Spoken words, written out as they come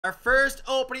Our first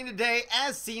opening today,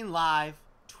 as seen live,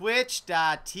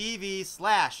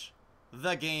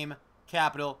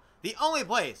 twitch.tv/TheGameCapital. The only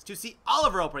place to see all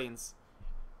of our openings.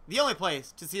 The only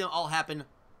place to see them all happen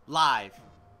live.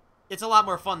 It's a lot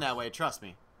more fun that way, trust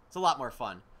me. It's a lot more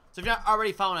fun. So if you're not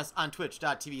already following us on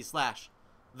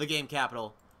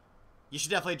twitch.tv/TheGameCapital, you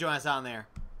should definitely join us on there.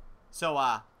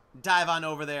 So dive on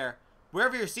over there.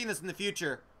 Wherever you're seeing this in the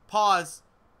future, pause.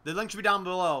 The link should be down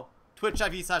below.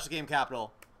 Twitch.tv/TheGameCapital.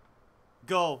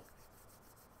 Go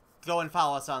and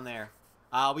follow us on there.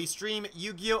 We stream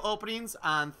Yu-Gi-Oh openings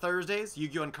on Thursdays.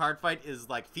 Yu-Gi-Oh and Card Fight is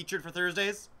like featured for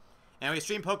Thursdays. And we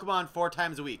stream Pokemon 4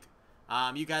 times a week.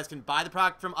 You guys can buy the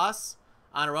product from us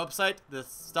on our website. The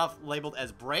stuff labeled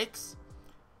as breaks.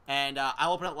 And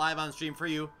I'll open it live on stream for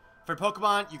you. For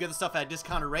Pokemon, you get the stuff at a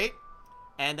discounted rate.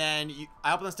 And then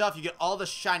I open the stuff, you get all the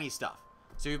shiny stuff.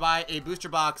 So you buy a booster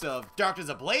box of Darkness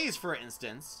Ablaze, for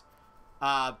instance.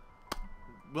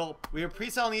 Well, we were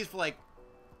pre-selling these for like...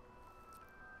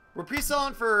 We're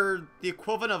pre-selling for the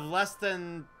equivalent of less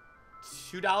than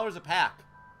 $2 a pack.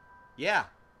 Yeah.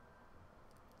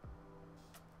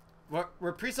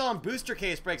 We're pre-selling booster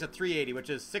case breaks at $3.80, which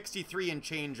is $63 and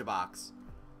change a box.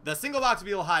 The single box will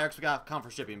be a little higher because we got to come for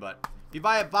shipping, but if you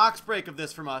buy a box break of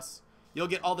this from us, you'll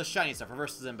get all the shiny stuff,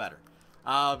 reverses and better.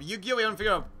 Yu-Gi-Oh! We haven't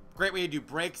figured out a great way to do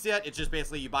breaks yet. It's just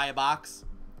basically you buy a box,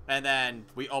 and then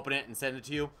we open it and send it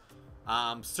to you.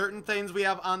 Certain things we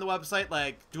have on the website,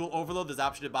 like Dual Overload, there's an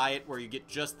option to buy it where you get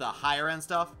just the higher end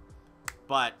stuff.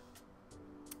 But,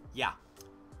 yeah.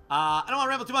 I don't want to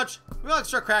ramble too much. We want to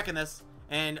start cracking this.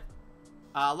 And,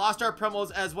 Lost Art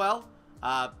promos as well.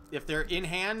 If they're in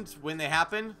hand when they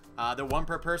happen, they're one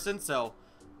per person. So,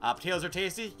 potatoes are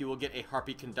tasty. You will get a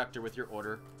Harpy Conductor with your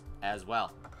order as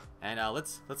well. And,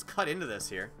 let's cut into this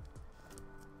here.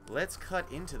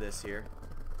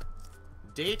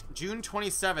 Date, June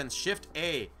 27th, Shift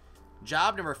A.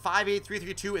 Job number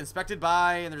 58332, inspected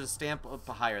by, and there's a stamp up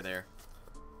higher there.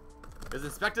 It was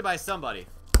inspected by somebody.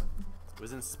 It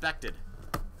was inspected.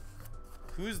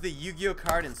 Who's the Yu-Gi-Oh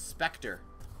card inspector?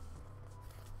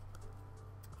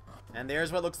 And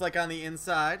there's what it looks like on the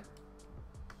inside.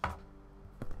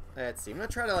 Let's see. I'm going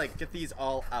to try to, like, get these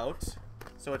all out.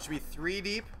 So it should be 3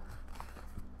 deep.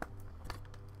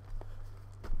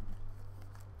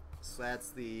 So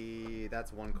that's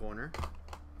one corner.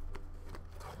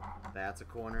 That's a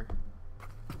corner.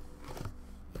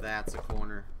 That's a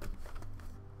corner.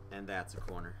 And that's a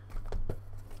corner.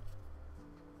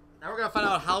 Now we're gonna find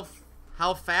out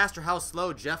how fast or how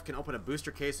slow Jeff can open a booster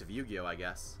case of Yu-Gi-Oh, I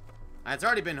guess. It's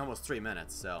already been almost 3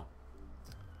 minutes, so.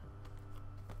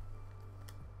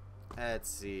 Let's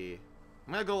see.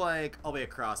 I'm gonna go like all the way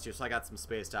across here so I got some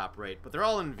space to operate. But they're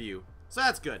all in view. So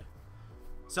that's good.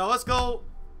 So let's go.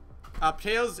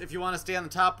 Potatoes, if you want to stay on the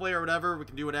top layer or whatever, we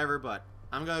can do whatever, but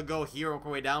I'm going to go here, work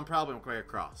my way down probably, and work my way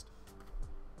across.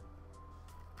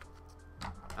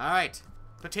 Alright.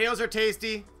 Potatoes are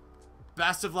tasty.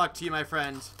 Best of luck to you, my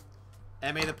friend.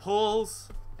 And may the pulls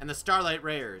and the Starlight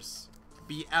Rares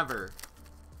be ever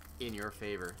in your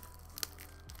favor.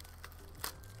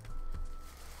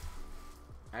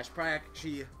 I should probably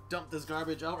actually dump this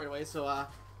garbage out right away so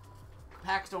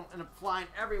packs don't end up flying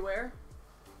everywhere.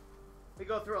 We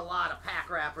go through a lot of pack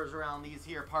wrappers around these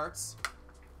here parts.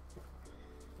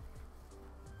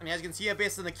 I mean, as you can see,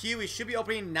 based on the queue, we should be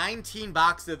opening 19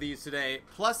 boxes of these today,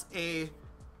 plus a...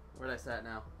 Where'd I set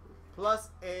now? Plus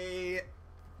a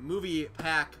movie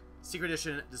pack secret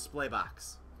edition display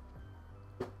box.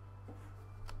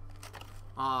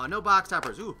 No box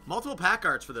toppers. Ooh, multiple pack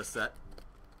arts for this set.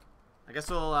 I guess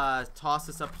we'll toss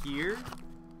this up here.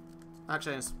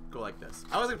 Actually, I just go like this.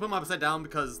 I was going to put them upside down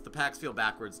because the packs feel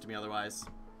backwards to me otherwise.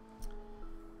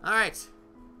 Alright.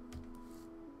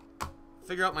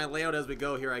 Figure out my layout as we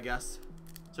go here, I guess.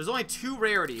 So there's only 2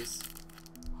 rarities.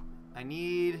 I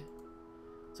need...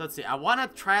 So let's see. I want to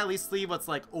try at least leave what's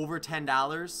like over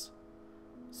 $10.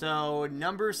 So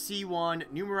number C1,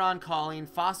 Numeron Calling,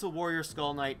 Fossil Warrior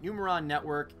Skull Knight, Numeron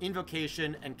Network,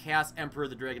 Invocation, and Chaos Emperor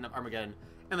the Dragon of Armageddon,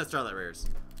 and the Starlight Rares.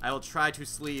 I will try to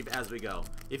sleeve as we go.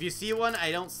 If you see one,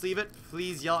 I don't sleeve it,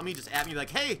 please yell at me. Just at me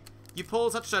like, hey, you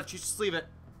pulled such such, you should sleeve it.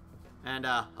 And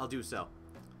I'll do so.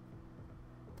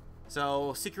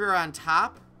 So, Secret Rare on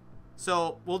top.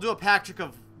 So, we'll do a pack trick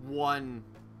of one.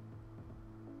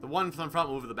 The one from the front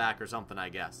will move to the back or something, I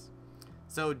guess.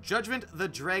 So, Judgment, the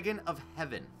Dragon of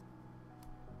Heaven.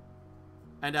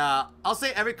 And I'll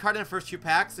say every card in the first 2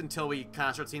 packs until we kind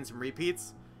of start seeing some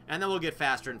repeats. And then we'll get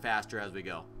faster and faster as we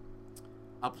go.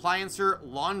 Appliancer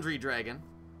Laundry Dragon,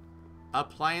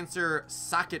 Appliancer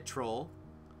Socket Troll,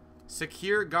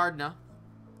 Secure Gardna,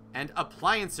 and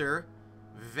Appliancer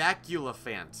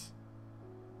Vaculafant.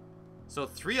 So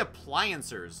 3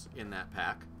 appliancers in that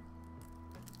pack.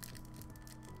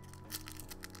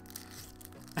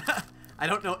 I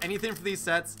don't know anything from these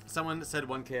sets. Someone said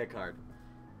 1K a card.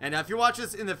 And if you watch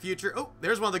this in the future... Oh,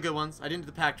 there's one of the good ones. I didn't do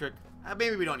the pack trick.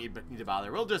 Maybe we don't need to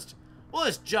bother. We'll just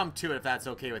jump to it if that's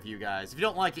okay with you guys. If you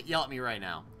don't like it, yell at me right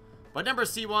now. But number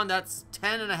C1, that's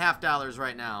 $10.50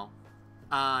 right now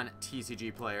on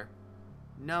TCG Player.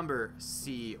 Number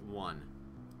C1.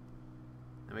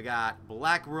 Then we got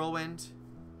Black Whirlwind,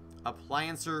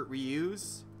 Appliancer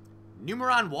Reuse,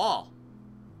 Numeron Wall.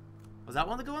 Was that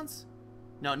one of the good ones?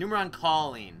 No, Numeron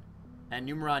Calling and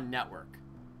Numeron Network.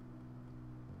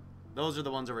 Those are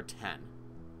the ones over 10.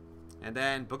 And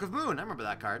then Book of Moon. I remember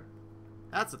that card.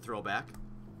 That's a throwback.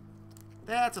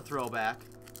 That's a throwback.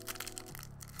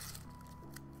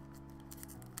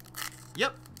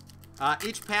 Yep.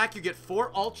 Each pack you get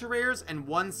 4 ultra rares and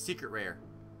 1 secret rare.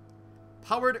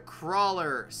 Powered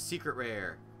Crawler secret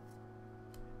rare.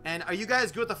 And are you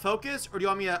guys good with the focus, or do you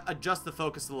want me to adjust the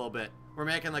focus a little bit? We're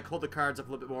making like hold the cards up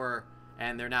a little bit more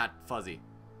and they're not fuzzy.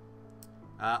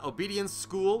 Obedience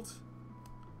Schooled.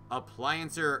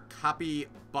 Appliancer Copy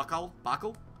Buckle.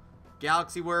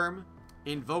 Galaxy Worm.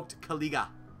 Invoked Kaliga.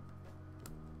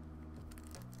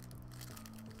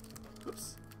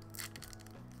 Oops.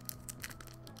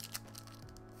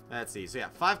 Let's see. So yeah,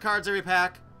 5 cards every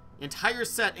pack. Entire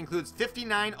set includes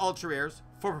 59 ultra rares,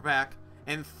 4 per pack,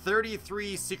 and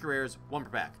 33 secret rares, 1 per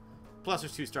pack. Plus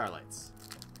there's 2 starlights.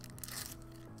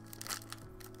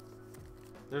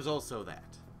 There's also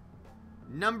that.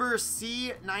 Number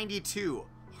C92,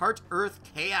 Heart Earth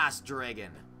Chaos Dragon.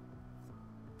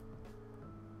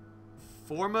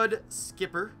 Formud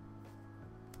Skipper.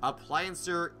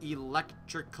 Appliancer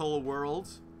Electrical World.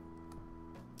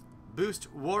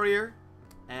 Boost Warrior.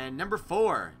 And number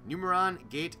 4, Numeron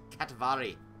Gate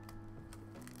Katvari.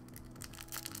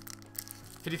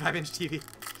 55-inch TV.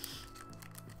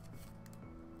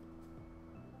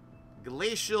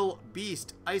 Glacial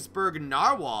Beast Iceberg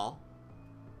Narwhal.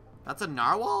 That's a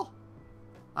narwhal?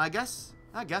 I guess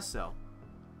so.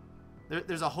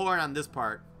 There's a horn on this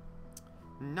part.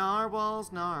 Narwhals.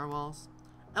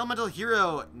 Elemental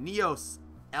Hero Neos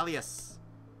Alias.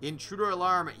 Intruder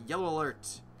Alarm Yellow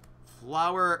Alert.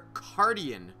 Flower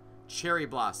Cardian Cherry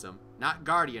Blossom. Not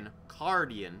Guardian,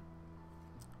 Cardian.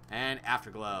 And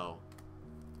Afterglow.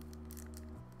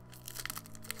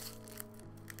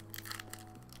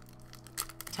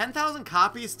 $10,000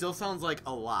 copies still sounds like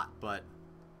a lot, but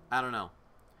I don't know.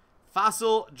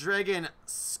 Fossil Dragon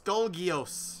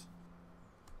Skullgios.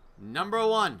 Number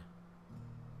 1.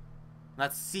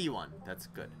 That's C1. That's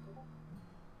good.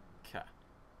 Okay.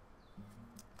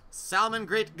 Salmon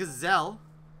Great Gazelle.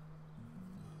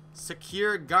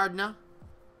 Secure Gardna.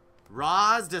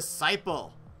 Ra's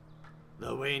Disciple.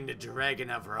 The Winged Dragon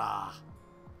of Ra.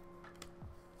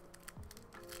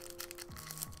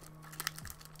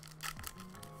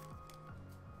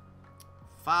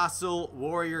 Fossil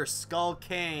Warrior Skull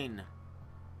Cane.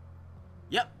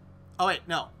 Yep. Oh, wait,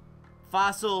 no.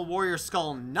 Fossil Warrior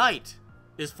Skull Knight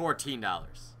is $14.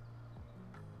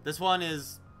 This one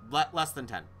is less than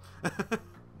 10.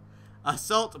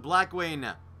 Assault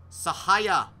Blackwing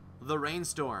Sahaya the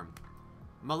Rainstorm.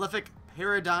 Malefic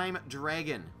Paradigm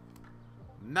Dragon.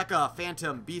 Mecha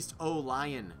Phantom Beast O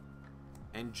Lion.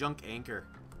 And Junk Anchor.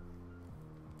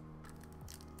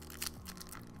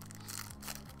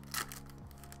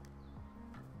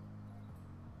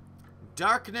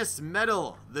 Darkness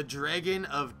Metal, the Dragon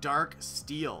of Dark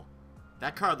Steel.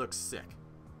 That card looks sick.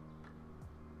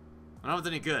 I don't know if it's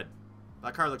any good.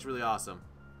 That card looks really awesome.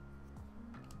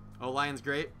 Oh, Lion's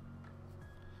great.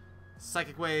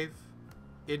 Psychic Wave.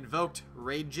 Invoked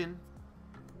Ragin.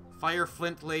 Fire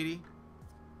Flint Lady.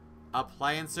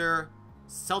 Appliancer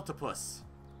Celtopus.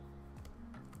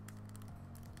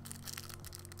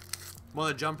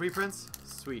 One of the jump reprints?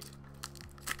 Sweet.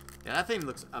 Yeah, that thing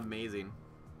looks amazing.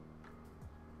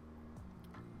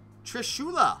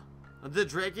 Trishula, the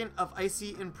Dragon of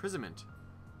Icy Imprisonment.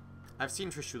 I've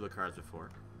seen Trishula cards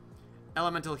before.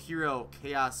 Elemental Hero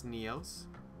Chaos Neos.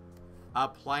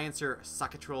 Appliancer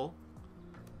Sakatrol.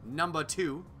 Number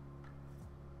 2.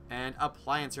 And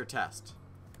Appliancer Test.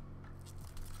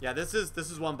 Yeah, this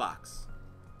is one box.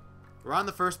 We're on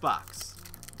the first box.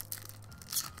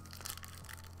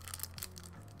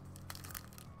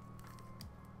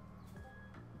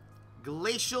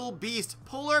 Glacial Beast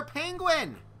Polar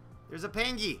Penguin. There's a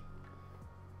Pangy.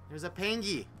 There's a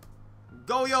Pangy.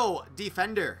 YuGiOh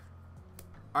Defender.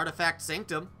 Artifact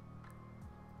Sanctum.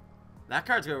 That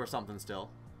card's good for something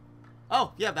still.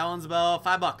 Oh, yeah, that one's about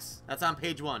 $5. That's on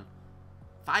page 1.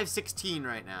 $5.16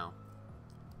 right now.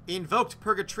 Invoked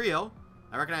Purgatrio.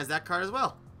 I recognize that card as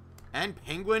well. and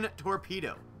Penguin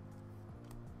Torpedo.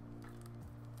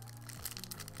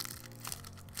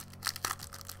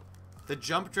 The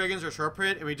Jump Dragons are short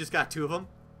print, and we just got 2 of them.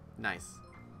 Nice.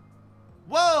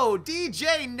 Whoa,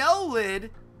 DJ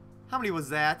No-Lid. How many was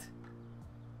that?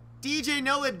 DJ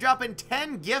No-Lid dropping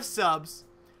 10 gift subs.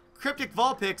 Cryptic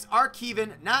Vulpix,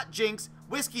 Arkeven, Not Jinx,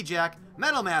 Whiskey Jack,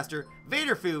 Metal Master,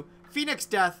 Vaderfu, Phoenix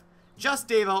Death, Just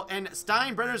Davo, and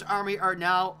Steinbrenner's Army are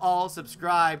now all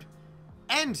subscribed.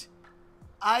 And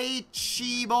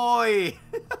Aichi Boy.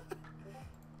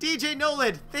 DJ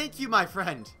No-Lid, thank you, my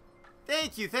friend.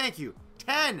 Thank you, thank you.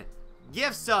 10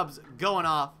 gift subs going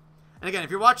off. And again,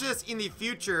 if you're watching this in the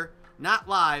future, not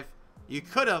live, you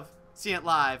could have seen it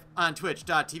live on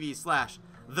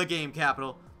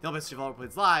twitch.tv/TheGameCapital. The best developer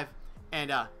plays live.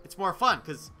 And it's more fun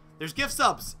because there's gift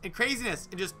subs and craziness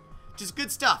and just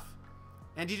good stuff.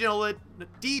 And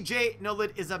DJ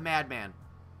No-Lid is a madman.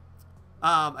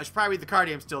 I should probably read the card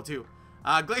name still too.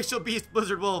 Glacial Beast,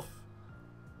 Blizzard Wolf,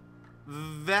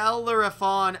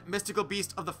 Valeriphon, Mystical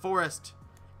Beast of the Forest,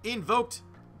 Invoked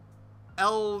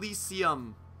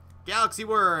Elysium, Galaxy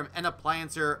Worm, and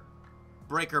Appliancer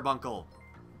Breaker Bunkle.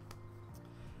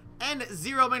 And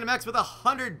Zero Magnum X with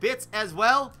 100 bits as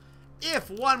well. If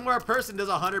one more person does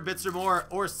 100 bits or more,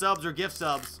 or subs or gift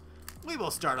subs, we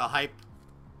will start a hype.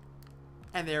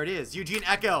 And there it is. Eugene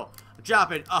Echo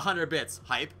dropping 100 bits.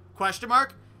 Hype? Question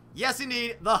mark? Yes,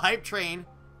 indeed. The hype train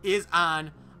is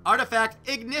on. Artifact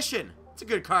Ignition. It's a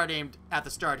good card named at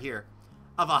the start here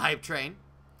of a hype train.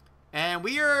 And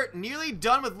we are nearly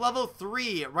done with level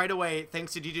 3 right away,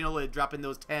 thanks to DJ No-Lid dropping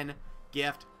those 10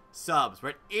 gift subs. We're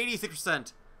at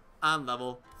 86% on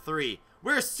level 3.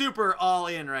 We're super all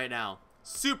in right now.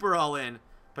 Super all in.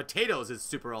 Potatoes is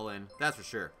super all in, that's for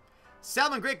sure.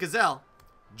 Salmon Great Gazelle,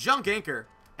 Junk Anchor,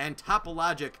 and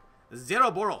Topologic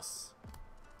Zeroboros.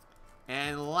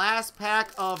 And last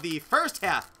pack of the first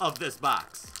half of this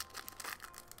box.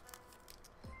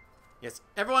 Yes,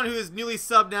 everyone who is newly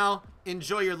subbed now,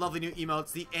 enjoy your lovely new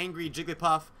emotes. The Angry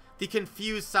Jigglypuff, the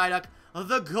Confused Psyduck,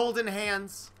 the Golden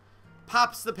Hands,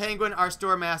 Pops the Penguin, our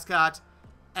store mascot,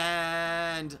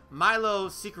 and Milo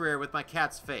Secret Rare with my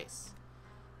cat's face.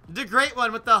 The Great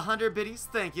One with the 100 biddies.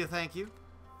 Thank you, thank you.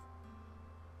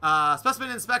 Specimen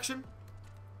Inspection,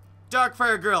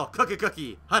 Darkfire Girl,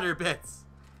 Cookie, 100 bits.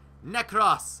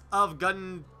 Necros of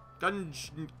Gungnir.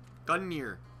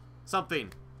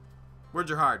 Something.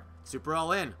 Words are hard. Super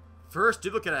all in. First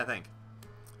duplicate, I think.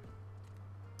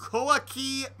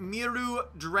 Koaki Miru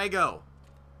Drago.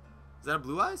 Is that a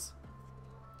Blue Eyes?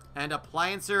 And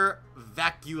Appliancer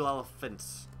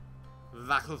Vacuelephant.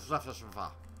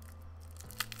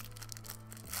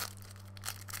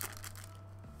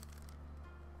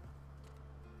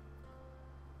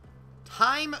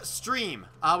 Time stream.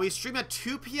 We stream at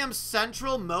 2 p.m.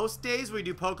 Central most days we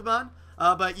do Pokemon.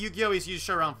 But YuGiOh is usually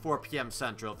show around 4 p.m.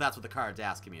 Central, if that's what the card's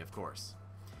asking me, of course.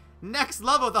 Next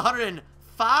level with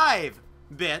 105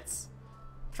 bits.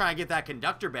 Trying to get that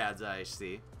conductor badge, I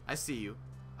see. I see you.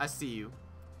 I see you.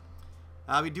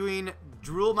 We doing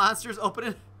Drool Monsters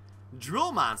opening.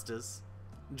 Drool Monsters.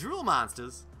 Drool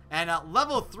Monsters. And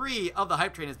level 3 of the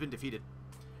hype train has been defeated.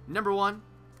 Number 1,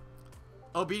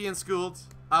 Obedient Schooled,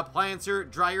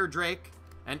 Appliancer, Dryer Drake,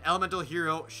 and Elemental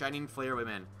Hero, Shining Flare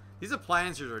Women. These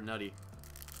Appliancers are nutty.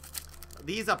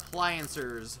 These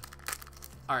Appliancers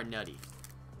are nutty.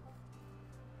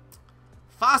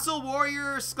 Fossil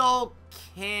Warrior Skull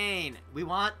King. We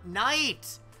want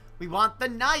Knight. We want the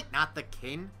Knight, not the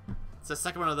King. It's the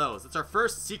second one of those. It's our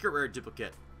first secret rare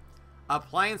duplicate.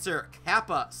 Appliancer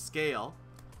Kappa Scale.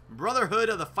 Brotherhood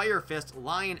of the Fire Fist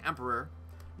Lion Emperor.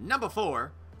 Number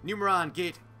 4, Numeron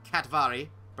Gate Katvari,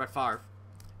 Brett Favre.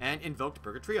 And Invoked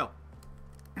Burger Trio.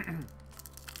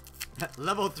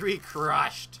 Level 3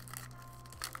 crushed.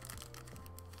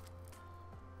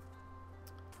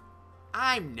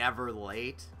 I'm never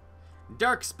late.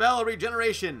 Dark Spell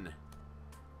Regeneration.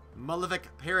 Malefic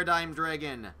Paradigm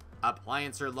Dragon.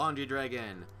 Appliancer Laundry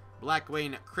Dragon.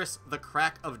 Blackwing Chris the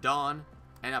Crack of Dawn.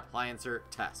 And Appliancer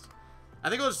Test. I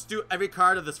think we'll just do every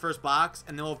card of this first box,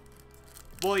 and then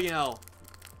we'll you know,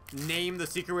 name the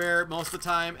secret rare most of the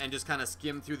time and just kind of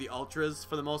skim through the ultras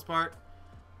for the most part.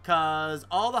 Because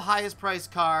all the highest price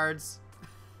cards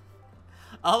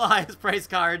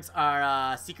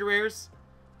are secret rares.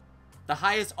 The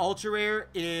highest ultra rare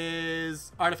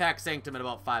is Artifact Sanctum at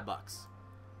about $5.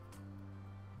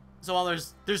 So while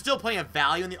there's still plenty of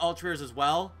value in the ultra rares as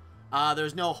well,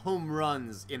 there's no home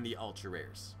runs in the ultra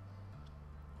rares.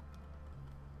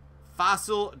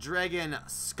 Fossil Dragon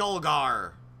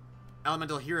Skullgar,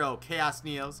 Elemental Hero Chaos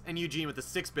Neos, and Eugene with the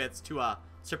 6 bits to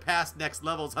surpass next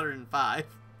level's 105.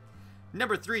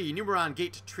 Number 3, Numeron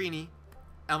Gate Trini,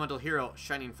 Elemental Hero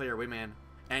Shining Flare Wingman.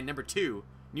 And number 2,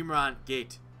 Numeron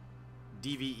Gate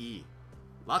DVE.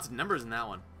 Lots of numbers in that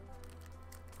one.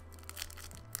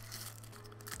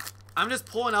 I'm just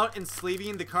pulling out and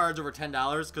sleeving the cards over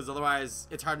 $10 because otherwise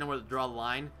it's hard to know where to draw the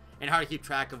line and hard to keep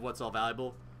track of what's all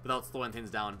valuable without slowing things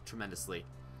down tremendously.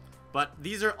 But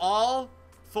these are all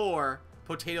for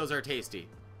Potatoes Are Tasty.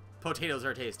 Potatoes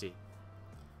Are Tasty.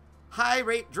 High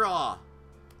Rate Draw.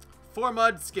 4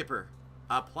 Mud Skipper.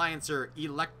 Appliancer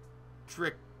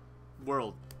Electric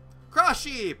World. Cross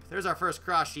Sheep. There's our first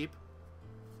Cross Sheep.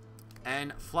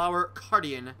 And Flower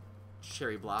Cardian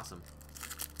Cherry Blossom.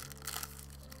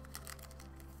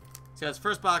 So this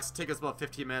first box take us about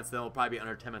 15 minutes, then we'll probably be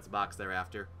under 10 minutes a box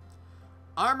thereafter.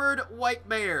 Armored White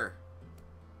Bear.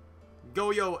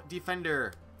 YuGiOh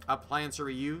Defender. Appliancer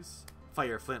Reuse.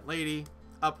 Fire Flint Lady.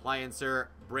 Appliancer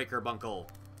Breaker Bunkle.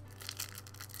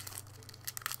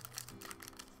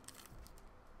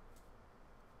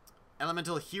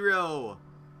 Elemental Hero.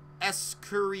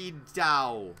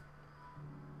 Escuridao.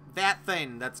 That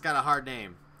thing that's got a hard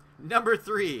name. Number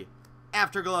 3,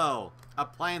 Afterglow.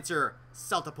 Appliancer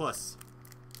Celtipus.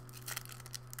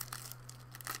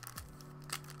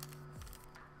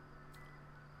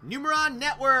 Numeron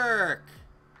Network.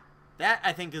 That,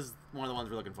 I think, is one of the ones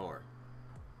we're looking for.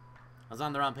 I was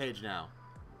on the wrong page now.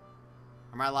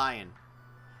 Or am I lying?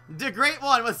 The Great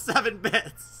One with 7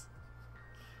 bits.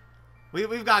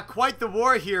 We've got quite the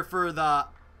war here for the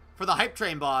Hype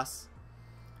Train boss.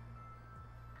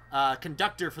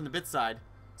 Conductor from the bit side.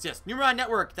 So yes, Numeron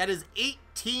Network. That is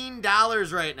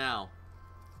 $18 right now.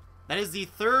 That is the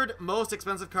 3rd most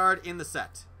expensive card in the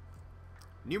set.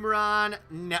 Numeron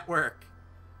Network.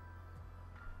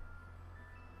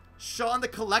 Sean the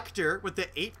Collector with the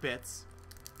 8 bits.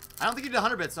 I don't think you did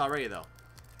 100 bits already, though.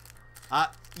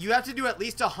 You have to do at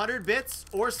least 100 bits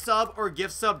or sub or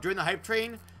gift sub during the Hype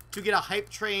Train to get a Hype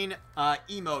Train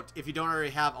emote if you don't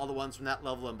already have all the ones from that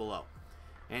level and below.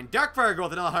 And Darkfire Girl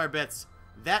with another 100 bits.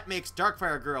 That makes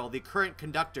Darkfire Girl the current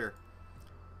conductor.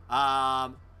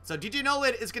 So DJ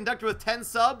NoLid is conductor with 10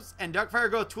 subs and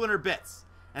Darkfire Girl with 200 bits.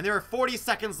 And there are 40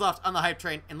 seconds left on the Hype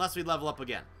Train unless we level up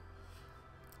again.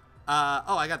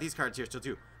 Oh, I got these cards here still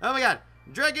too. Oh my god.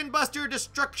 Dragon Buster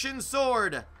Destruction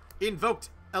Sword. Invoked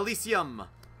Elysium.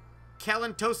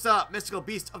 Calentosa, Mystical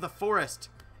Beast of the Forest.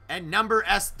 And number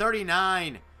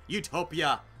S39,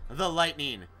 Utopia, the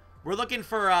Lightning. We're looking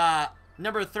for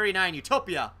number 39,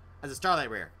 Utopia, as a Starlight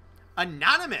Rare.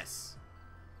 Anonymous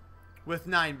with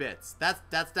 9 bits.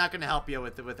 That's not going to help you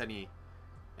with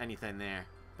anything there.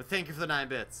 But thank you for the 9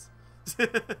 bits.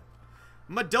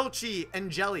 Madolchi and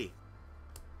Jelly.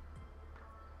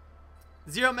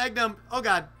 Zero Magnum. Oh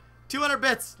god. 200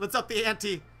 bits. Let's up the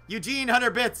ante. Eugene,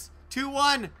 100 bits.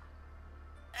 2-1.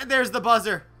 And there's the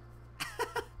buzzer.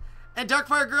 And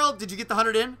Darkfire Girl, did you get the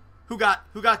 100 in? Who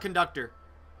got Conductor?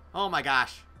 Oh my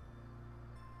gosh.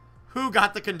 Who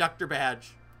got the Conductor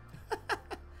badge?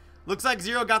 Looks like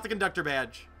Zero got the Conductor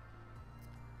badge.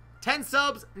 10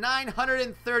 subs,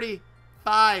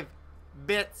 935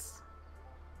 bits.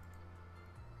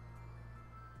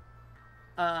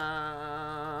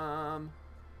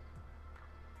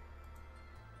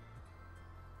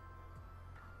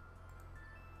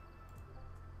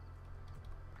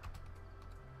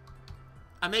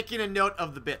 I'm making a note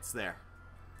of the bits there.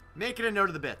 Making a note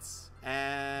of the bits.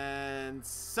 And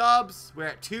subs, we're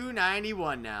at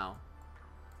 291 now.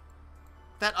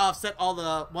 That offset all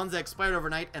the ones that expired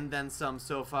overnight and then some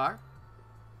so far.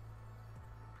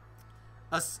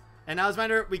 And now as a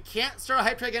reminder, we can't start a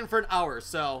hype train again for an hour,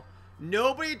 so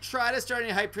nobody try to start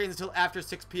any hype trains until after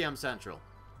 6 p.m. Central.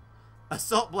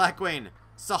 Assault Blackwing,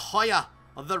 Sahoya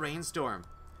of the Rainstorm,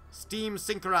 Steam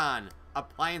Synchron,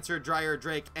 Appliancer Dryer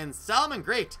Drake, and Salmon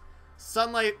Great.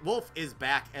 Sunlight Wolf is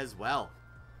back as well.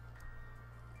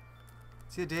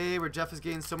 See a day where Jeff is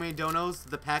getting so many donos,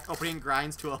 the pack opening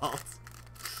grinds to a halt.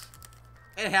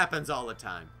 It happens all the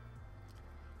time.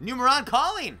 Numeron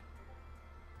Calling.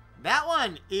 That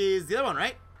one is the other one,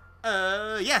 right?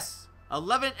 Yes.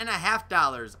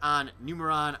 $11.50 on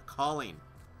Numeron Calling.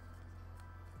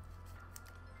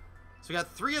 So we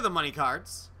got 3 of the money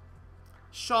cards.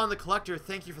 Sean the Collector,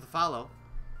 thank you for the follow.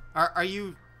 Are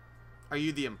you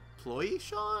the employee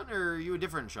Sean, or are you a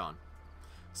different Sean?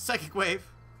 Psychic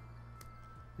Wave,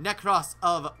 Necros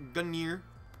of Gungnir,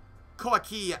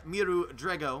 Koaki Miru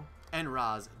Drago, and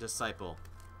Raz Disciple.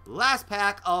 Last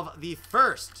pack of the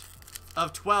first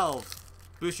of 12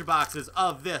 booster boxes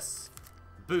of this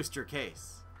booster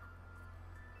case.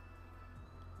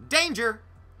 Danger,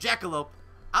 Jackalope.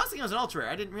 I was thinking it was an ultra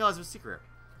rare. I didn't realize it was secret rare.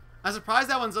 I'm surprised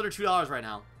that one's under $2 right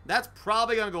now. That's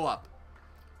probably going to go up.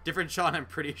 Different Sean, I'm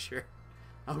pretty sure.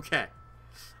 Okay.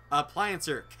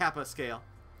 Appliancer, Kappa Scale.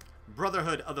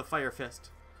 Brotherhood of the Fire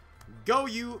Fist.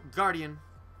 YuGiOh, Guardian.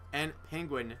 And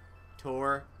Penguin,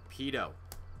 Torpedo.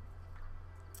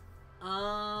 So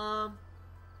I'm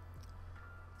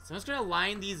just going to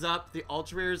line these up, the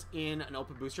Ultra Rares, in an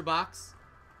open booster box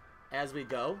as we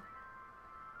go.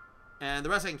 And the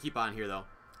rest I can keep on here, though.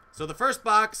 So the first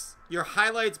box, your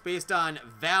highlights based on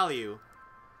value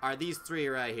are these three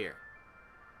right here.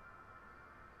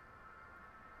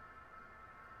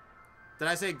 Did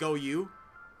I say YuGiOh?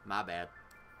 My bad.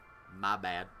 My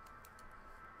bad.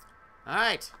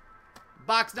 Alright.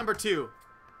 Box number 2.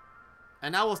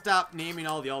 And now we'll stop naming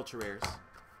all the Ultra Rares.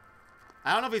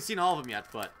 I don't know if we've seen all of them yet,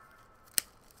 but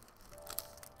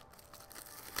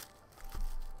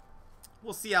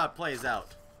we'll see how it plays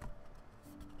out.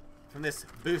 From this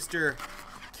booster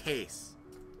case.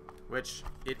 Which,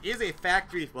 it is a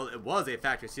factory, well, it was a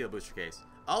factory seal booster case.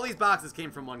 All these boxes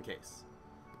came from one case.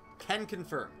 Can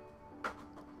confirm.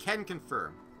 Can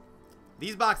confirm.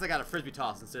 These boxes I got a frisbee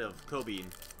toss instead of Kobe.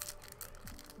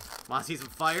 Want to see some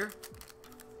fire?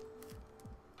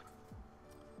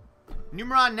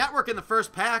 Numeron Network in the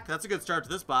first pack. That's a good start to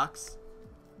this box.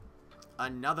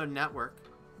 Another network.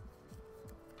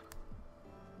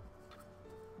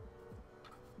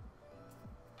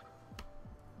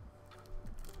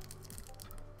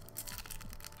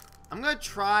 I'm going to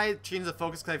try change the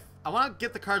focus because I want to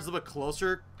get the cards a little bit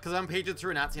closer because I'm paging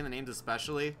through and not seeing the names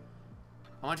especially.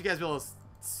 I want you guys to be able to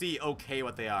see okay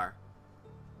what they are.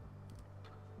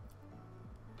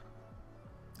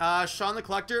 Sean the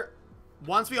Collector.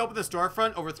 Once we opened the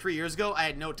storefront over 3 years ago, I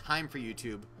had no time for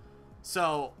YouTube.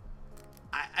 So,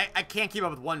 I can't keep up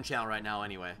with one channel right now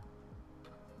anyway.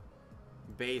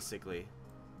 Basically.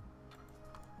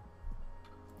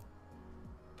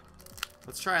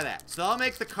 Let's try that. So I'll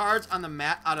make the cards on the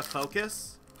mat out of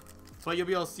focus, but you'll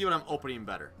be able to see what I'm opening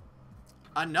better.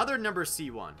 Another number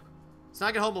C1. So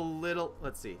I can hold a little.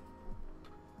 Let's see.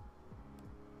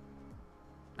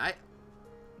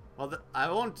 Well, I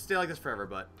won't stay like this forever,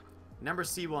 but number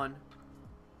C1.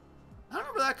 I don't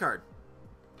remember that card.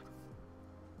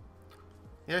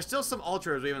 Yeah, there's still some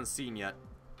Ultras we haven't seen yet,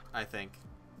 I think.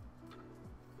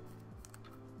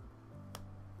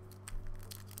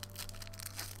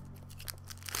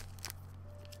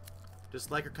 Just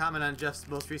like or comment on Jeff's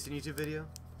most recent YouTube video.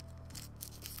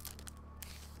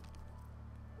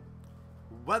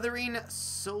 Weathering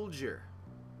Soldier.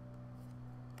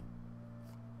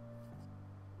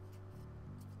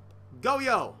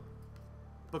 YuGiOh.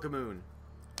 Book of Moon.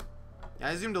 Yeah,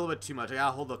 I zoomed a little bit too much. I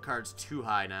gotta hold the cards too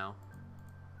high now.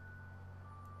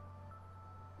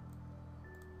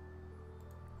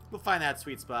 We'll find that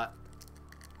sweet spot.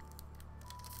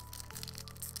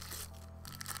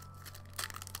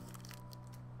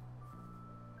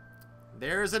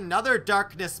 There's another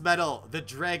Darkness Metal, the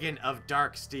Dragon of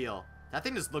Dark Steel. That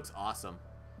thing just looks awesome.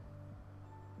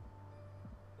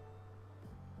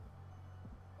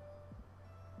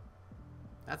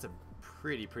 That's a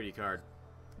pretty card.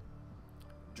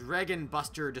 Dragon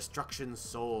Buster Destruction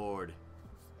Sword.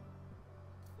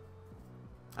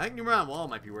 I think Numeron Wall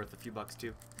might be worth a few bucks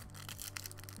too.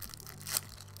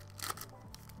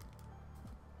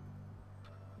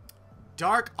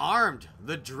 Dark Armed,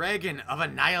 the Dragon of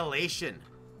Annihilation.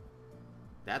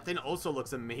 That thing also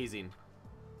looks amazing.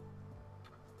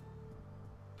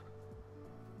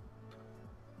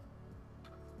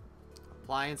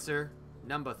 Appliancer,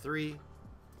 number 3.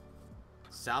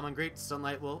 Salmon Great,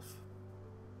 Sunlight Wolf.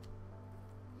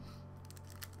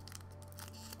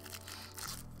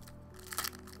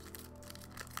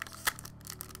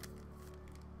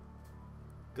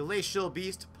 Glacial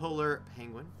Beast, Polar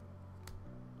Penguin.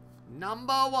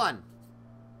 Number 1.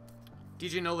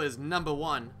 DJ Nola is number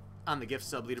 1 on the gift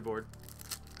sub leaderboard.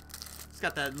 It's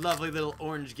got that lovely little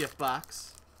orange gift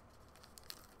box.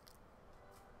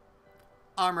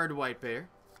 Armored White Bear.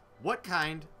 What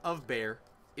kind of bear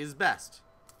is best?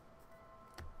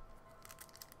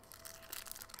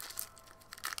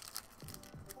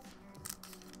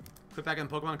 Put back on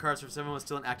Pokemon cards for 7 was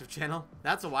still an active channel.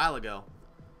 That's a while ago.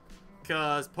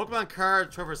 Because Pokemon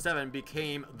Card 12/7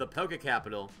 became the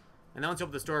TheGameCapital. And then once you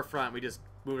open the storefront, we just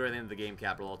moved everything into the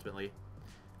TheGameCapital ultimately.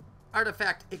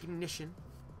 Artifact Ignition.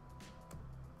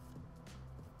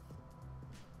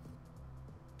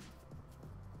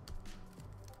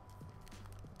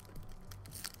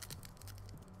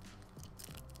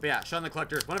 But yeah, Sean the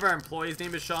Collector. One of our employees'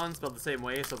 name is Sean, spelled the same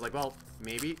way. So I was like, well,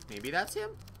 maybe that's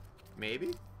him.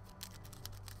 Maybe.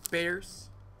 Bears.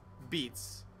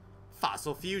 Beats.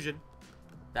 Fossil Fusion.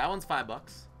 That one's $5.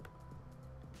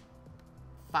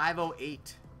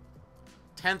 508.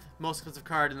 10th most expensive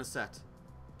card in the set.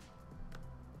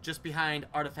 Just behind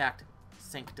Artifact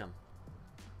Sanctum.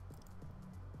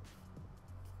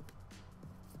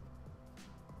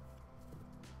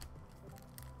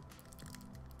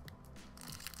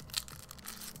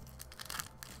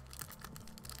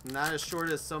 Not as short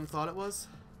as some thought it was.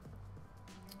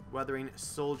 Weathering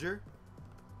Soldier.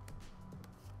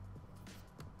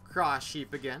 Cross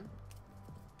Sheep again.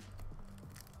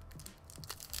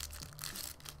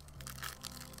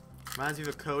 Reminds me of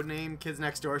a Codename Kids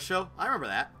Next Door show. I remember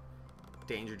that.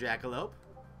 Danger Jackalope.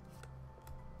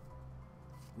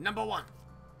 Number 1.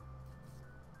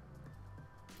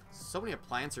 So many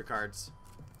appliancer cards.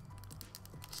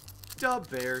 Dub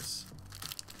Bears.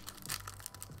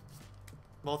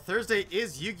 Well, Thursday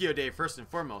is Yu-Gi-Oh! Day first and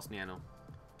foremost, Nano.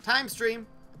 Time stream,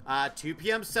 2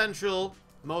 p.m. Central,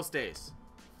 most days,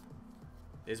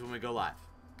 is when we go live.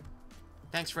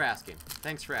 Thanks for asking.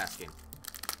 Thanks for asking.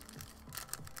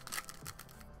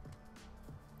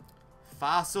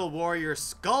 Fossil Warrior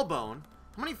Skullbone.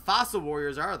 How many Fossil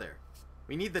Warriors are there?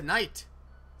 We need the Knight.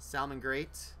 Salmon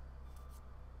Great.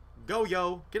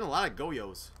 Go-Yo. Getting a lot of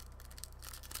Go-Yos.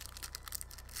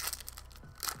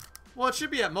 Well, it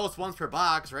should be at most once per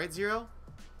box, right, Zero?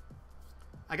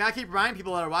 I gotta keep reminding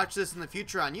people that are watching this in the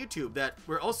future on YouTube that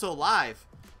we're also live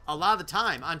a lot of the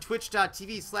time on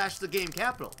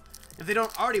twitch.tv/TheGameCapital. If they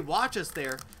don't already watch us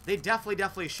there, they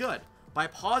definitely should by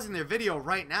pausing their video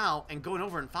right now and going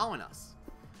over and following us.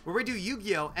 Where we do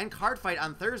Yu-Gi-Oh! And Card Fight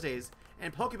on Thursdays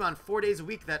and Pokemon 4 days a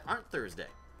week that aren't Thursday.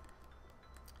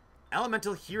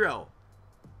 Elemental Hero.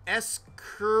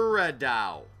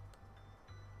 Escuridao.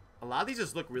 A lot of these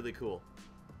just look really cool.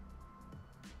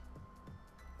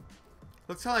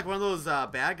 Looks kind of like one of those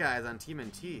bad guys on Team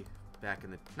NT back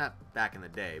in the... Not back in the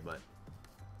day, but...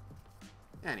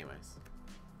 Anyways.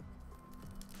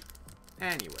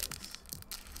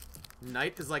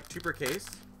 Knight is like 2 per case.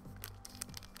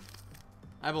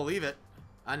 I believe it.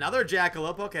 Another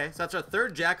Jackalope. Okay, so that's our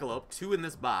 3rd Jackalope. 2 in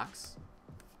this box.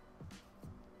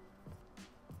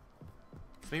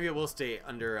 So maybe it will stay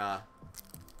under...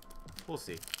 We'll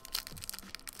see.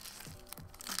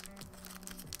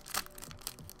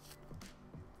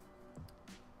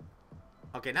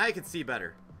 Okay, now you can see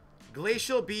better.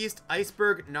 Glacial Beast,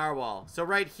 Iceberg, Narwhal. So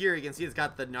right here, you can see it's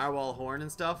got the Narwhal horn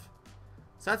and stuff.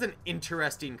 So that's an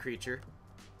interesting creature.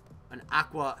 An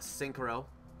Aqua Synchro.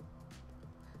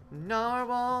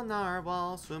 Narwhal,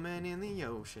 Narwhal, swimming in the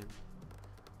ocean.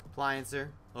 Appliancer,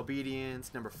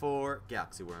 Obedience, number 4,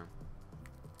 Galaxy Worm.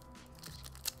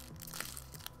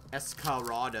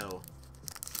 Escarado.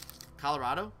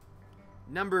 Colorado?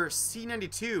 Number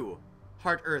C92,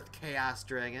 Heart Earth Chaos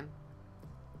Dragon.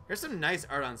 There's some nice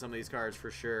art on some of these cards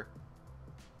for sure.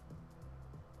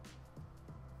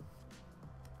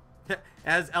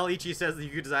 As El Ichi says, the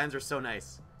Yu-Gi-Oh! Designs are so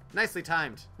nice. Nicely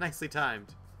timed. Nicely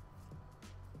timed.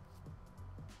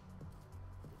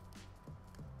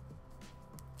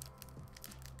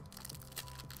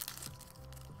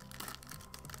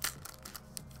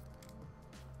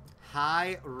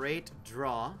 High rate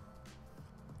draw.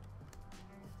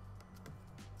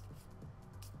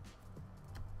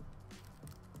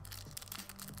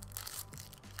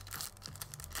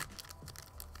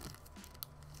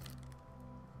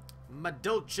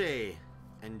 Madolce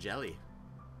and Jelly.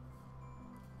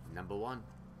 Number 1.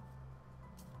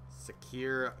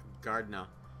 Secure Gardner.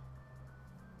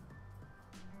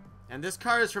 And this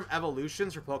card is from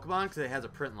Evolutions for Pokemon because it has a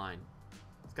print line.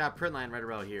 It's got a print line right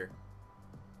around here.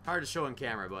 Hard to show on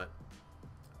camera, but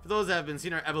for those that have been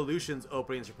seeing our Evolutions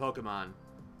openings for Pokemon,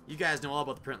 you guys know all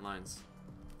about the print lines.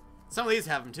 Some of these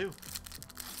have them too.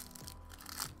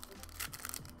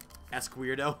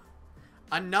 Esquirdo.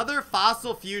 Another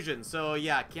Fossil Fusion. So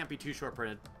yeah, can't be too short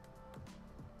printed.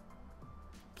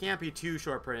 Can't be too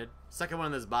short printed. Second one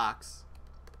in this box.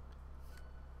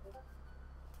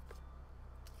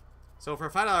 So for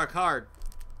a $5 card,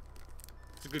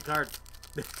 it's a good card.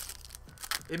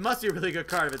 It must be a really good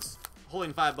card if it's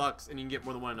holding $5 and you can get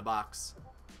more than one in a box.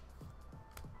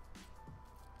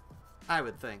 I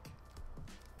would think.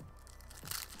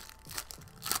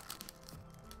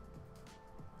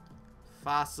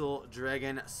 Fossil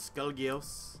Dragon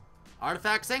Skullgios.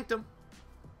 Artifact Sanctum.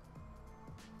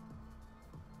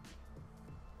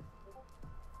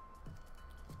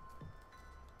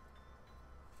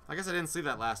 I guess I didn't see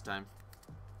that last time.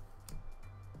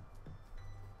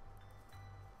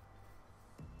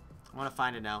 I want to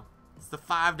find it now. It's the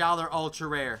 $5 ultra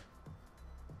rare.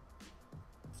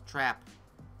 It's a trap.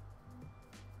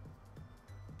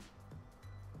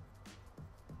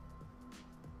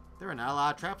 There are not a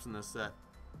lot of traps in this set.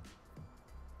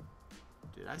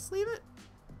 Did I sleeve it?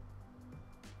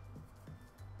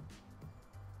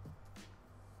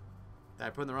 Did I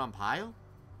put in the wrong pile?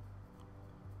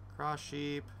 Cross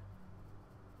sheep.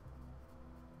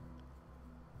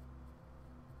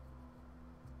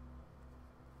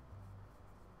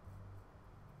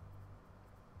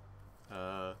 Did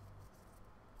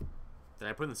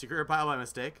I put in the secret pile by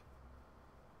mistake?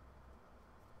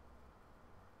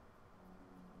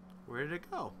 Where did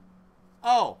it go?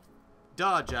 Oh!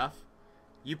 Duh, Jeff.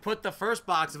 You put the first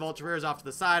box of ultra rares off to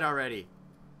the side already.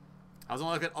 I was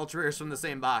only looking at ultra rares from the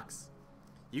same box.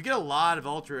 You get a lot of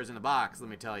ultra rares in a box, let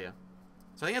me tell you.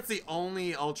 So I think that's the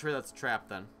only ultra that's trapped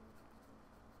then.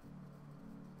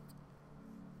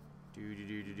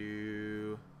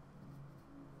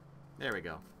 There we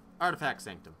go. Artifact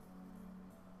Sanctum.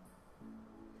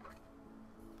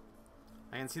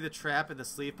 I can see the trap in the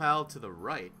sleeve pile to the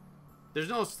right. There's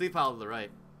no sleeve pile to the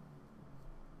right.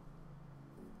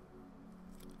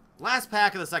 Last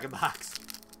pack of the second box.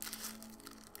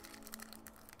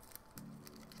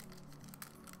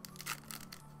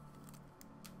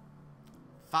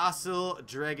 Fossil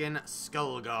Dragon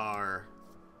Skullgar.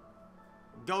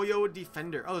 YuGiOh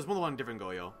Defender. Oh, there's more than one different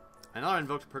YuGiOh. Another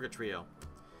Invoked Purgatrio.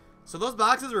 So those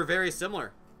boxes were very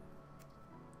similar.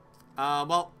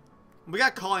 Well, we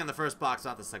got Calling in the first box,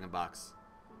 not the second box.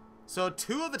 So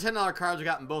 2 of the $10 cards we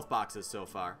got in both boxes so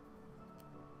far.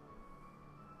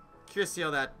 Curious to see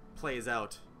how that plays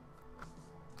out.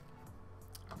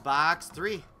 Box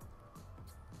 3.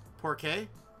 Porqué?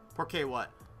 Porqué what?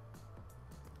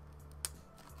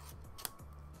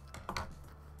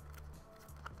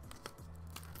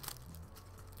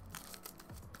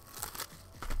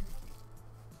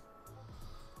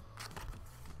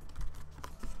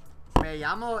 Me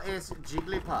llamo es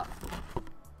Jigglypuff.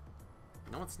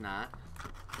 No, it's not.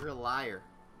 You're a liar.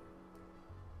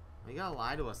 You gotta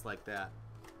lie to us like that.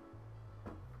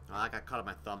 Oh, I got caught on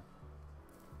my thumb.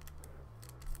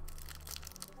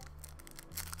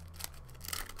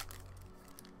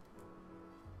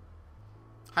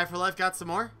 High for Life got some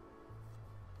more?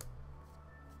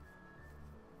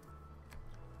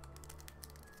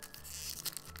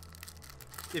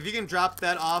 If you can drop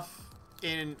that off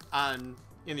in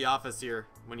the office here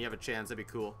when you have a chance, that'd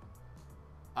be cool.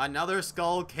 Another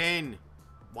Skull Cane.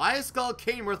 Why is Skull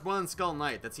Cane worth more than Skull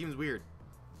Knight? That seems weird.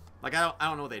 Like I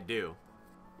don't know what they do.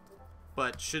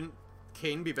 But shouldn't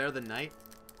Cane be better than Knight?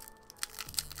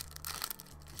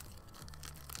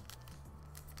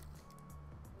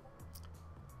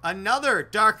 Another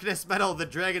Darkness Metal, the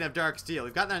Dragon of Dark Steel.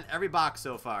 We've gotten that in every box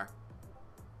so far.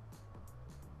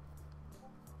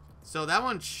 So that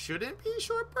one shouldn't be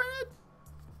short printed?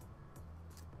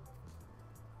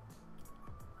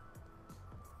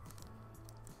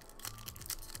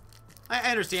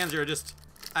 I understand, Zero. Just,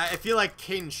 I feel like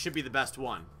Cane should be the best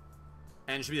one.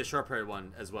 And should be the short printed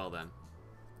one as well then.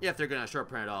 If they're gonna short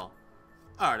print it all.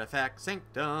 Artifact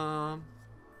Sanctum.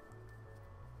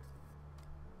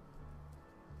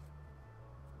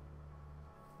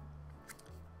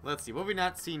 Let's see, what have we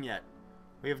not seen yet?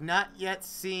 We have not yet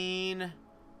seen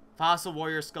Fossil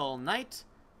Warrior Skull Knight.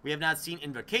 We have not seen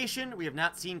Invocation. We have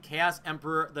not seen Chaos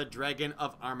Emperor, the Dragon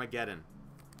of Armageddon.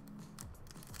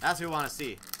 That's what we want to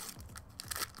see.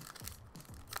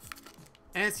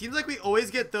 And it seems like we always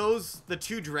get those, the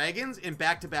 2 dragons, in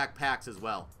back-to-back packs as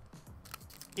well.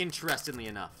 Interestingly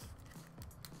enough.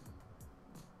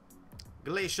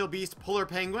 Glacial Beast, Polar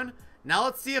Penguin. Now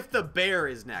let's see if the bear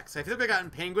is next. I feel like I've gotten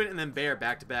penguin and then bear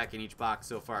back-to-back in each box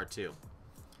so far, too.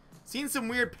 Seeing some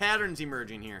weird patterns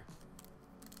emerging here.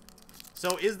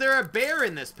 So, is there a bear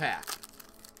in this pack?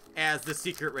 As the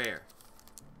secret rare.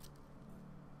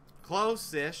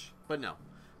 Close-ish, but no.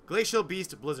 Glacial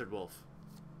Beast, Blizzard Wolf.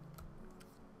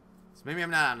 So maybe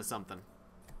I'm not onto something.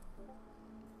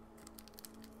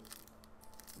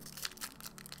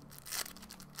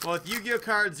 Well, with Yu-Gi-Oh!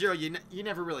 Card 0, you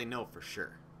never really know for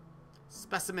sure.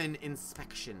 Specimen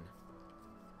Inspection.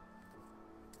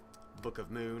 Book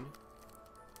of Moon.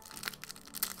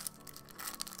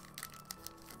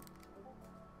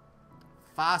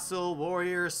 Fossil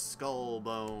Warrior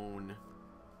Skullbone.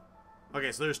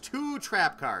 Okay, so there's 2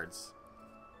 trap cards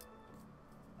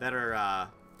that are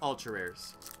ultra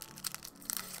rares.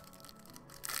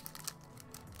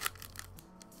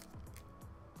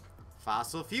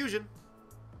 Fossil Fusion.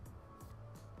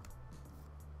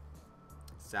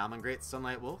 Salmon Great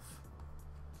Sunlight Wolf.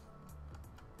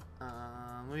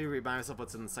 Let me remind myself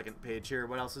what's in the second page here.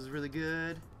 What else is really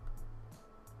good?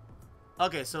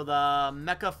 Okay, so the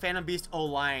Mecha Phantom Beast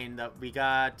O-Line that we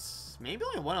got, maybe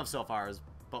only one of so far, is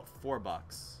about $4.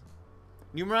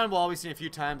 Numeron will always seen a few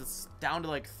times. It's down to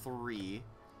like 3.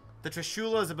 The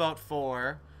Trishula is about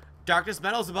 4. Darkness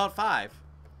Metal is about 5.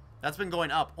 That's been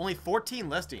going up. Only 14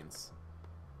 listings.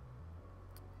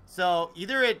 So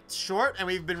either it's short and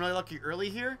we've been really lucky early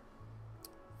here.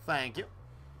 Thank you.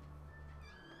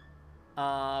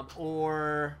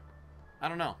 Or I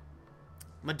don't know.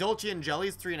 Madolce and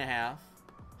Jelly's 3.5.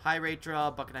 High rate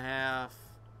draw, $1.50.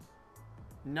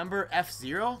 Number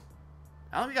F0.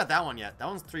 I don't think we got that one yet. That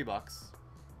one's $3.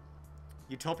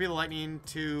 Utopia the Lightning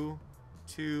 2.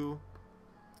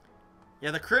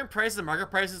 Yeah, the current prices and market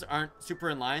prices aren't super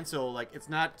in line, so like it's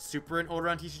not super in order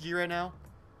on TCG right now.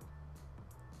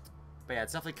 But yeah,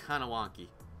 it's definitely kind of wonky.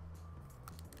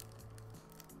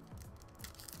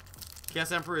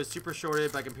 Chaos Emperor is super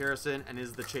shorted by comparison and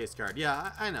is the chase card.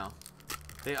 Yeah, I know.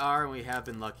 They are, and we have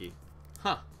been lucky.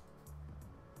 Huh.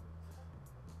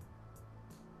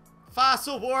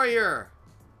 Fossil Warrior.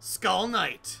 Skull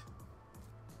Knight.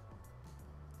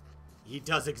 He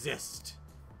does exist.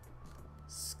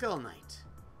 Skull Knight.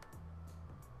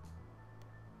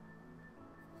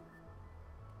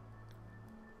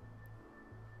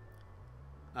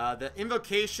 The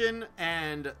Invocation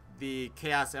and the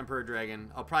Chaos Emperor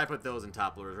Dragon, I'll probably put those in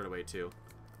top loaders right away too.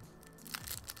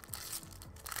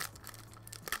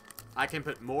 I can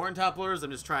put more in top loaders,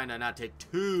 I'm just trying to not take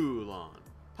too long.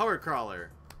 Power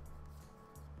Crawler.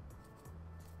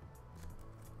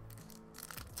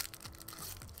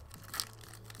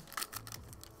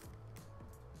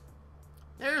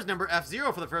 There's number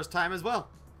F0 for the first time as well.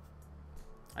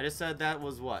 I just said that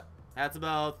was what? That's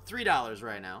about $3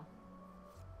 right now.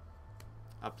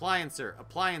 Appliancer.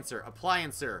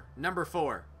 Number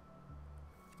 4.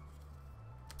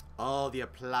 All the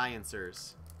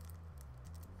appliancers.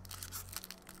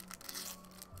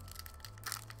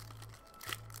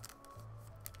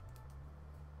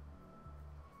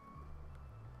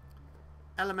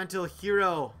 Elemental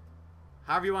Hero.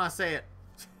 However you want to say it.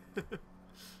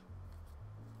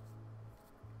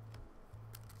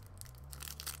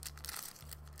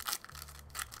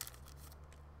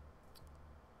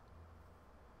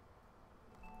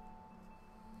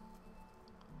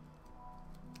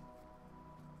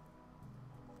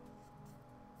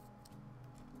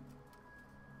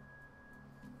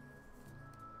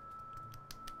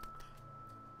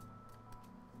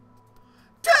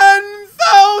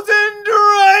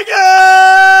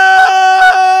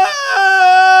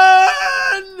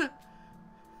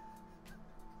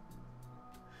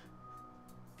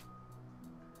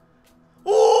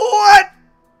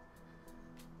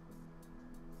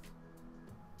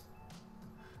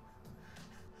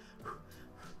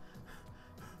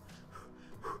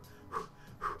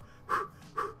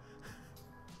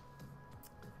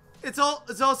 It's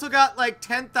also got like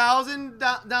 10,000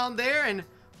 down there, and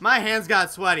my hands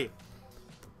got sweaty.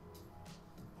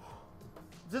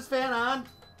 Is this fan on?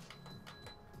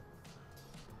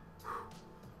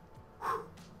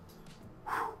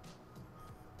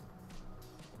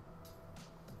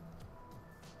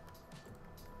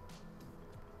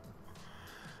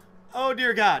 Oh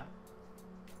dear God.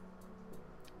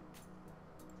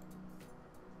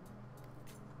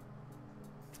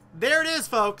 There it is,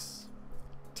 folks.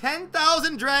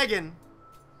 10,000 Dragon,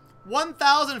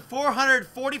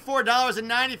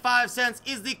 $1,444.95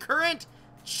 is the current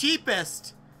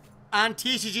cheapest on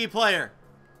TCG Player.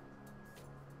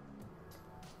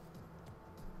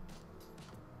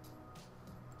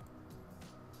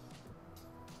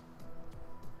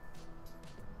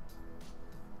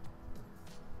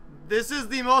 This is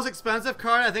the most expensive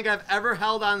card I think I've ever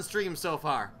held on stream so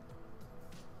far.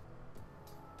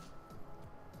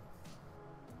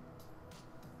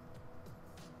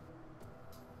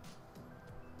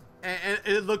 And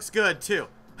it looks good, too.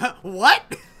 What?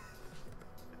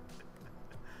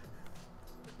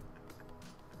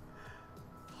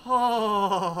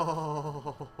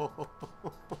 Oh.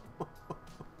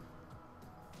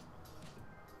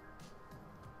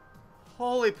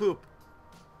 Holy poop.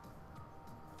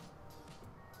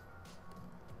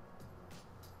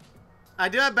 I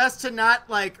did my best to not,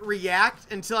 like,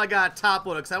 react until I got top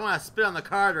loaded, because I don't want to spit on the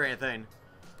card or anything.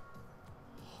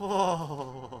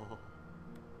 Oh.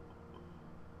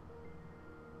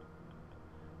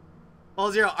 Well,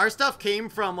 Zero, our stuff came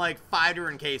from like 5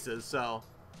 different cases, so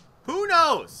who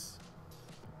knows?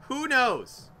 Who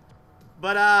knows?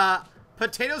 But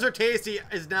Potatoes Are Tasty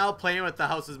is now playing with the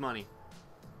house's money.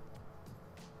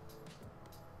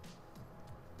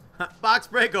 Box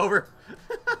break over.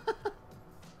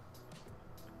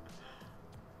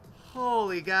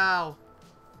 Holy cow.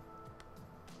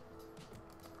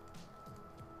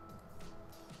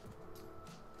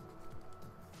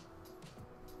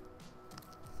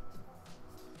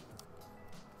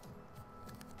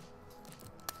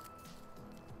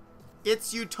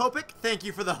 It's Utopic. Thank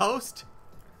you for the host.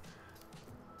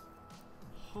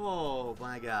 Oh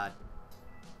my God.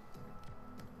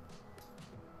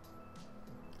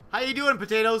 you doing,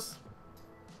 potatoes?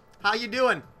 How you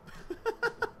doing?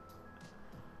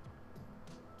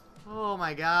 Oh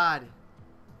my god.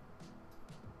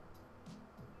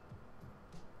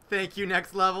 Thank you,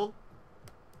 next level.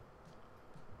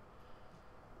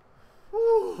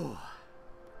 Whew.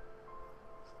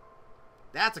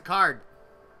 That's a card.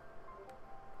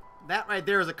 That right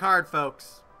there is a card,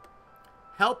 folks.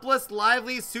 Helpless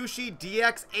Lively Sushi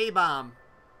DX A-Bomb.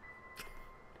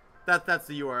 That's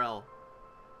the URL.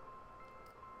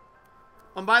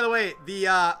 And by the way,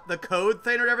 the code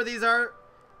thing or whatever these are,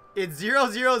 it's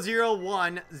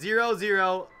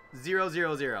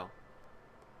 0001000000,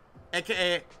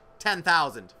 aka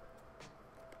 10,000.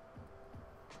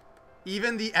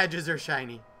 Even the edges are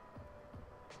shiny.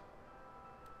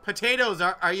 Potatoes,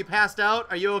 are you passed out?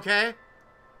 Are you okay?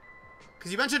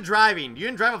 Because you mentioned driving. You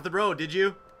didn't drive off the road, did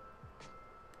you?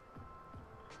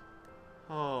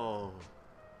 Oh.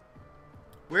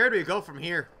 Where do we go from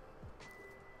here?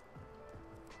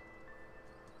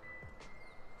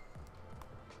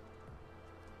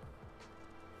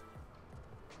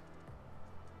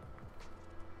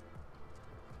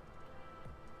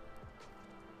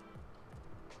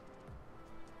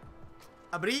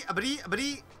 Abri.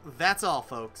 That's all,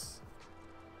 folks.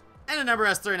 And a number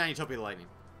S39 Utopia the Lightning.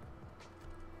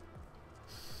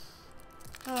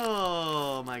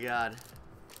 Oh my god.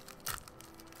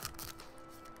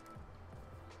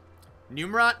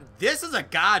 Numeron. This is a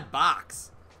god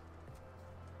box.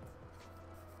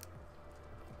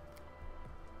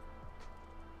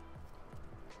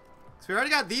 So we already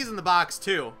got these in the box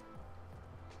too.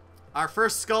 Our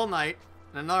first Skull Knight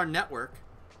and another network.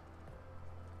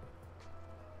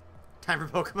 Time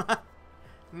for Pokemon?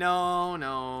 No.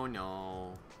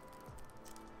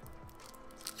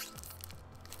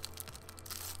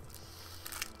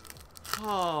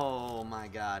 Oh my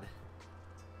god.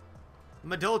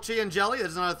 Madolche and Jelly,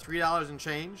 there's another $3 and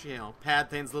change. You know, pad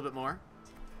things a little bit more.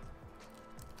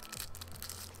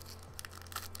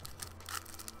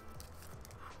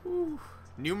 Whew.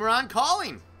 Numeron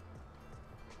Calling.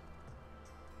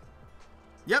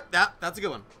 Yep, that's a good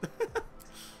one.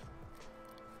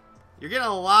 You're getting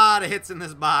a lot of hits in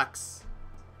this box.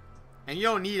 And you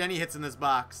don't need any hits in this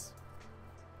box.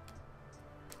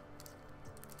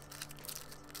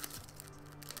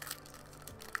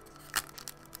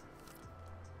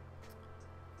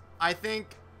 I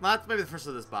think, well, that's maybe the first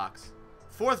of this box.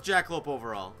 4th Jackalope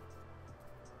overall.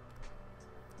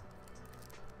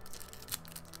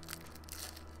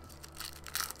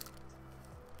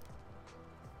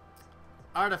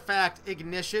 Artifact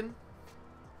Ignition.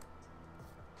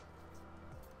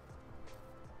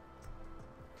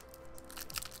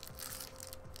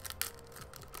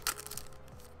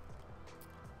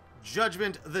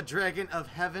 Judgment, the Dragon of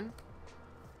Heaven.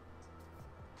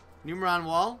 Numeron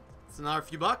Wall. It's another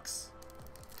few bucks.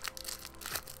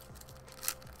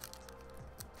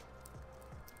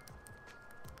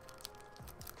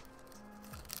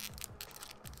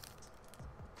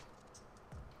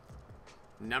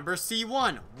 Number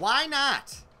C1. Why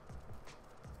not?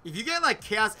 If you get like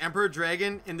Chaos Emperor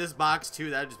Dragon in this box too,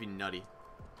 that'd just be nutty.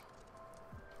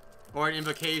 Or an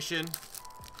Invocation.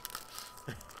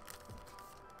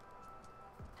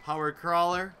 Howard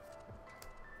Crawler.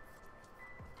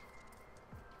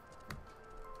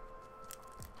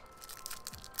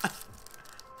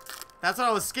 That's what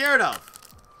I was scared of.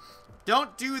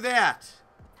 Don't do that.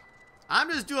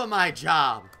 I'm just doing my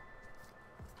job.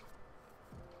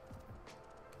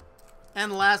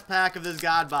 And last pack of this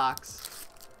God box.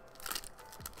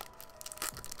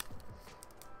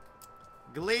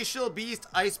 Glacial Beast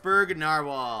Iceberg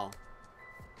Narwhal.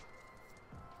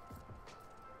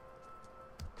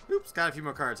 Oops, got a few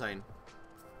more cards hiding.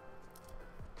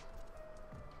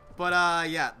 But,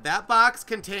 yeah, that box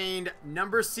contained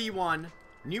number C1,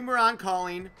 Numeron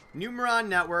Calling, Numeron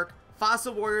Network,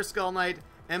 Fossil Warrior Skull Knight,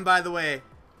 and by the way,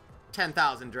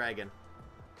 10,000 Dragon.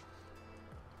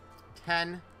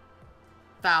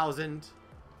 10,000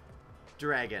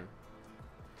 Dragon.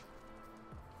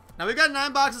 Now, we've got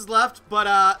 9 boxes left,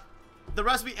 but, the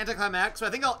rest will be anticlimactic, so I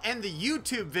think I'll end the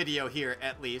YouTube video here,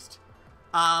 at least.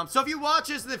 So if you watch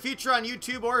this in the future on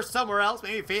YouTube or somewhere else,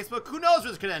 maybe Facebook, who knows where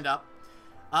this could end up,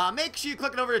 make sure you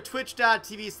click it over to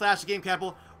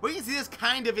twitch.tv/TheGameCapital, where you can see this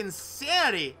kind of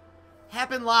insanity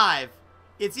happen live.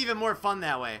 It's even more fun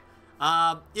that way.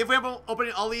 If we end up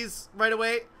opening all these right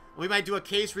away, we might do a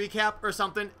case recap or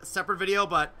something, a separate video,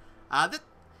 but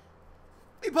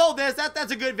we pulled this.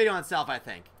 That's a good video in itself, I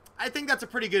think. I think that's a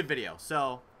pretty good video,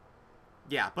 so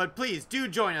yeah. But please do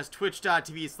join us,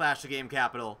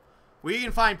 twitch.tv/TheGameCapital, where you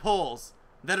can find polls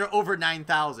that are over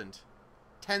 9,000.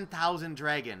 10,000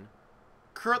 Dragon.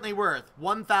 currently worth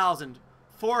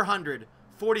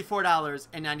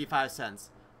 $1,444.95.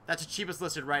 That's the cheapest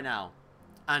listed right now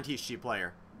on TCG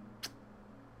Player.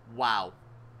 Wow.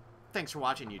 Thanks for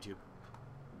watching, YouTube.